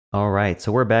All right,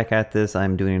 so we're back at this.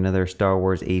 I'm doing another Star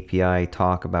Wars API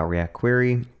talk about React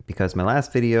Query because my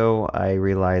last video, I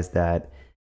realized that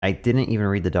I didn't even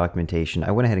read the documentation.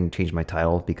 I went ahead and changed my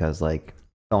title because like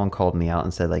someone called me out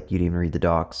and said like, you didn't even read the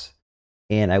docs.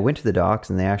 And I went to the docs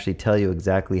and they actually tell you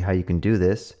exactly how you can do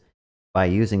this by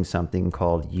using something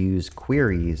called use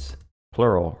queries,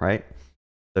 plural, right?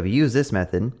 So if you use this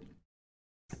method,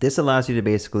 this allows you to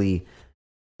basically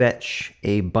fetch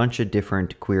a bunch of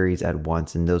different queries at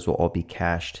once, and those will all be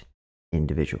cached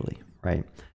individually, right?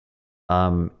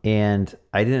 And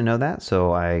I didn't know that,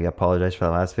 so I apologize for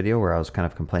the last video where I was kind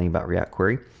of complaining about React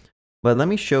Query. But let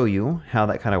me show you how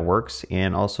that kind of works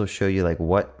and also show you like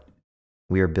what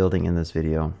we are building in this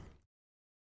video.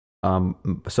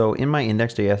 So in my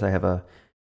index.js, I have a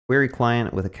query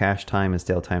client with a cache time and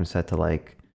stale time set to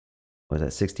like, what is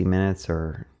that, 60 minutes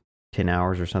or 10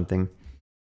 hours or something?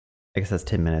 I guess that's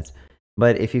 10 minutes.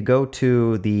 But if you go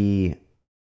to the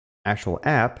actual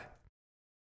app,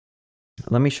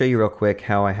 let me show you real quick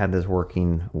how I had this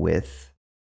working with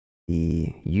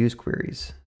the use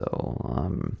queries.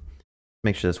 So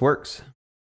make sure this works.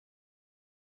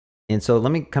 And so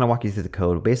let me kind of walk you through the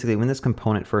code. Basically, when this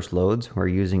component first loads, we're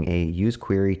using a use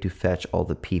query to fetch all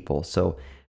the people. So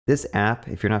this app,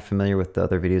 if you're not familiar with the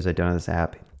other videos I've done on this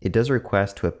app, it does a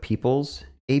request to a people's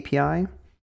API.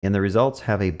 And the results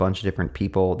have a bunch of different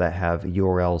people that have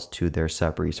URLs to their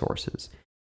sub resources. I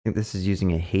think this is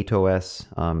using a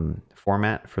HateOS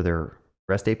format for their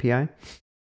REST API.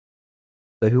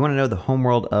 So if you want to know the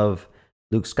homeworld of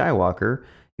Luke Skywalker,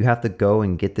 you have to go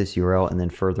and get this URL and then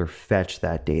further fetch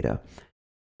that data.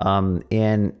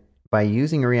 And by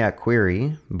using React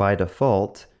Query, by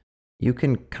default, you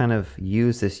can kind of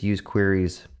use this use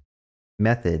queries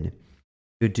method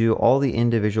to do all the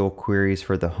individual queries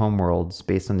for the homeworlds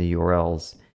based on the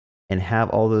URLs and have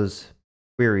all those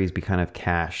queries be kind of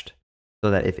cached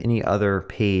so that if any other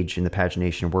page in the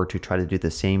pagination were to try to do the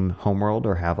same homeworld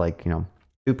or have like,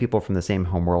 two people from the same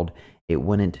homeworld, it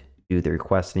wouldn't do the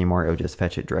request anymore. It would just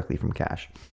fetch it directly from cache.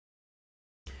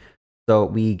 So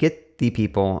we get the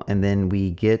people and then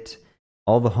we get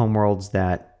all the homeworlds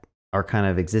that are kind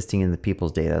of existing in the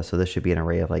people's data. So this should be an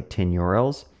array of like 10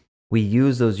 URLs. We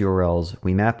use those URLs,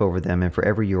 we map over them, and for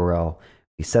every URL,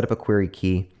 we set up a query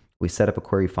key, we set up a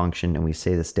query function, and we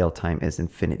say the stale time is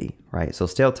infinity, right? So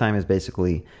stale time is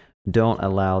basically don't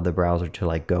allow the browser to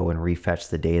like go and refetch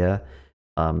the data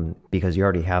because you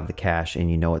already have the cache and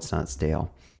you know it's not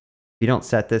stale. If you don't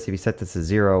set this, if you set this to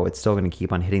 0, it's still going to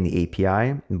keep on hitting the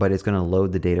API, but it's going to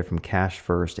load the data from cache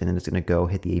first, and then it's going to go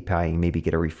hit the API and maybe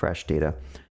get a refresh data.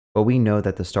 But we know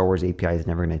that the Star Wars API is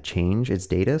never going to change its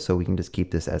data, so we can just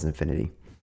keep this as infinity.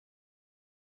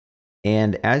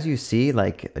 And as you see,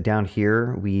 like down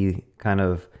here, we kind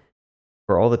of,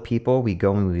 for all the people, we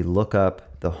go and we look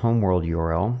up the homeworld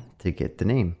URL to get the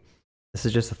name. This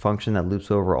is just a function that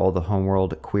loops over all the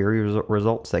homeworld query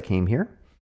results that came here.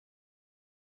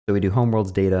 So we do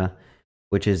homeworld's data,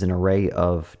 which is an array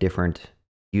of different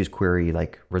use query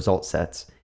like result sets,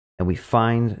 and we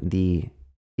find the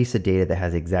piece of data that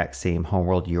has the exact same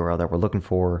homeworld URL that we're looking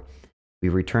for. We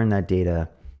return that data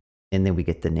and then we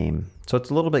get the name. So it's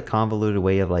a little bit convoluted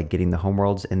way of like getting the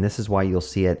homeworlds, and this is why you'll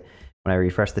see it when I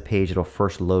refresh the page. It'll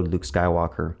first load Luke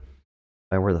Skywalker.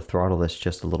 If I were to throttle this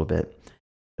just a little bit,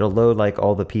 it'll load like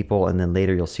all the people, and then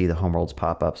later you'll see the homeworlds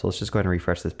pop up. So let's just go ahead and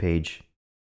refresh this page,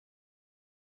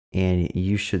 and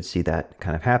you should see that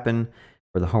kind of happen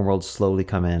where the homeworlds slowly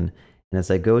come in. And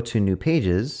as I go to new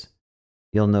pages,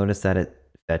 you'll notice that it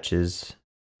fetches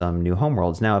some new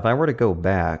homeworlds. Now, if I were to go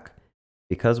back,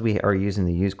 because we are using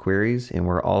the use queries and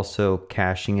we're also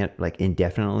caching it like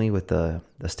indefinitely with the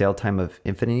stale time of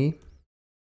infinity,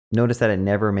 notice that it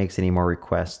never makes any more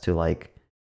requests to like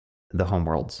the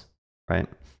homeworlds, right?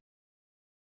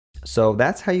 So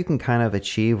that's how you can kind of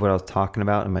achieve what I was talking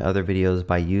about in my other videos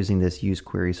by using this use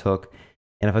queries hook.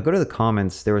 And if I go to the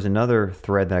comments, there was another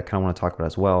thread that I kind of want to talk about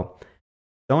as well.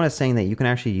 Someone is saying that you can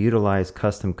actually utilize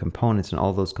custom components, and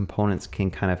all those components can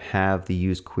kind of have the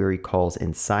use query calls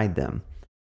inside them.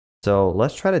 So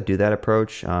let's try to do that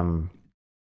approach. So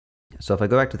if I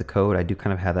go back to the code, I do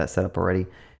kind of have that set up already.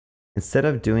 Instead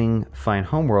of doing find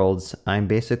homeworlds, I'm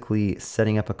basically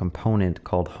setting up a component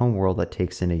called homeworld that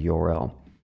takes in a URL,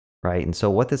 right? And so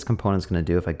what this component is going to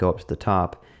do, if I go up to the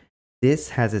top,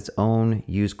 this has its own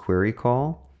use query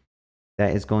call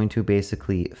that is going to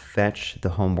basically fetch the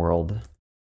homeworld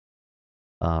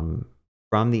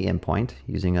from the endpoint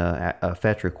using a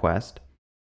fetch request.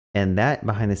 And that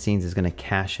behind the scenes is going to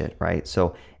cache it, right?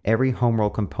 So every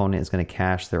homeworld component is going to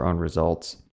cache their own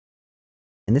results.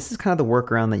 And this is kind of the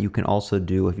workaround that you can also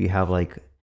do if you have like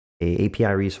a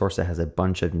API resource that has a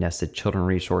bunch of nested children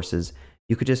resources.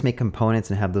 You could just make components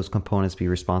and have those components be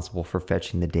responsible for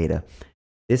fetching the data.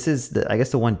 This is I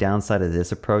guess the one downside of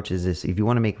this approach is this: if you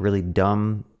want to make really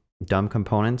dumb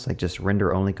components, like just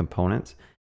render only components,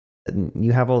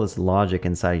 you have all this logic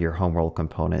inside of your homeworld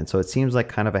component. So it seems like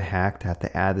kind of a hack to have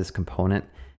to add this component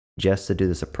just to do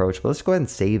this approach. But let's go ahead and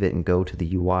save it and go to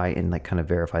the UI and like kind of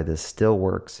verify this still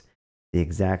works the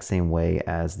exact same way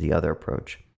as the other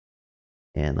approach.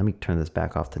 And let me turn this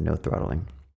back off to no throttling.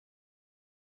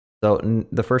 So in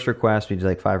the first request, we do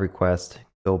like 5 requests,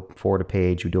 go forward a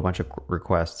page, we do a bunch of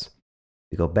requests.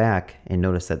 We go back and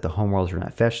notice that the home worlds are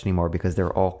not fetched anymore because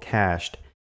they're all cached.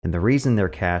 And the reason they're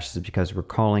cached is because we're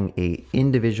calling a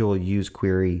individual use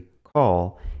query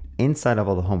call inside of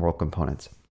all the homeworld components.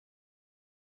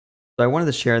 So I wanted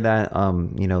to share that.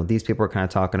 You know, these people are kind of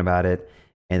talking about it,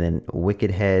 and then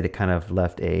Wickedhead kind of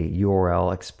left a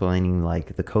URL explaining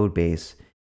like the code base,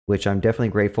 which I'm definitely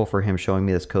grateful for him showing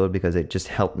me this code because it just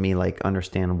helped me like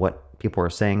understand what people are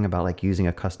saying about like using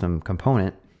a custom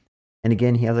component. And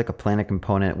again, he has like a Planet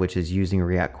component, which is using a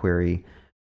React query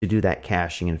to do that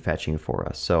caching and fetching for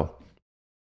us. So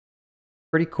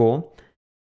pretty cool.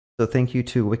 So thank you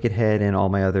to Wickedhead and all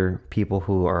my other people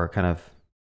who are kind of,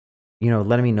 you know,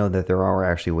 letting me know that there are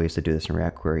actually ways to do this in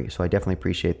React query. So I definitely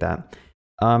appreciate that.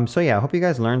 So yeah, I hope you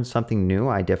guys learned something new.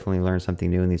 I definitely learned something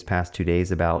new in these past 2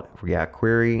 days about React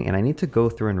query, and I need to go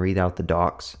through and read out the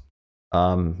docs.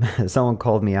 Someone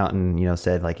called me out and, you know,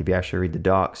 said like, if you actually read the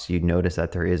docs, you'd notice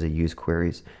that there is a use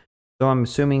queries. So I'm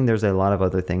assuming there's a lot of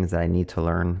other things that I need to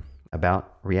learn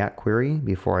about React query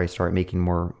before I start making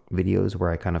more videos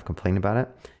where I kind of complain about it.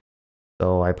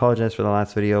 So I apologize for the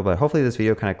last video, but hopefully this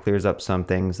video kind of clears up some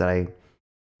things that I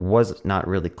was not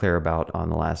really clear about on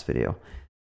the last video.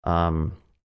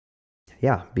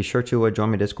 Yeah, be sure to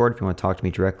join my Discord if you want to talk to me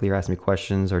directly or ask me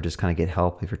questions or just kind of get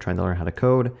help if you're trying to learn how to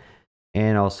code.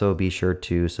 And also be sure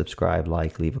to subscribe,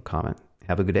 like, leave a comment.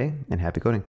 Have a good day and happy coding.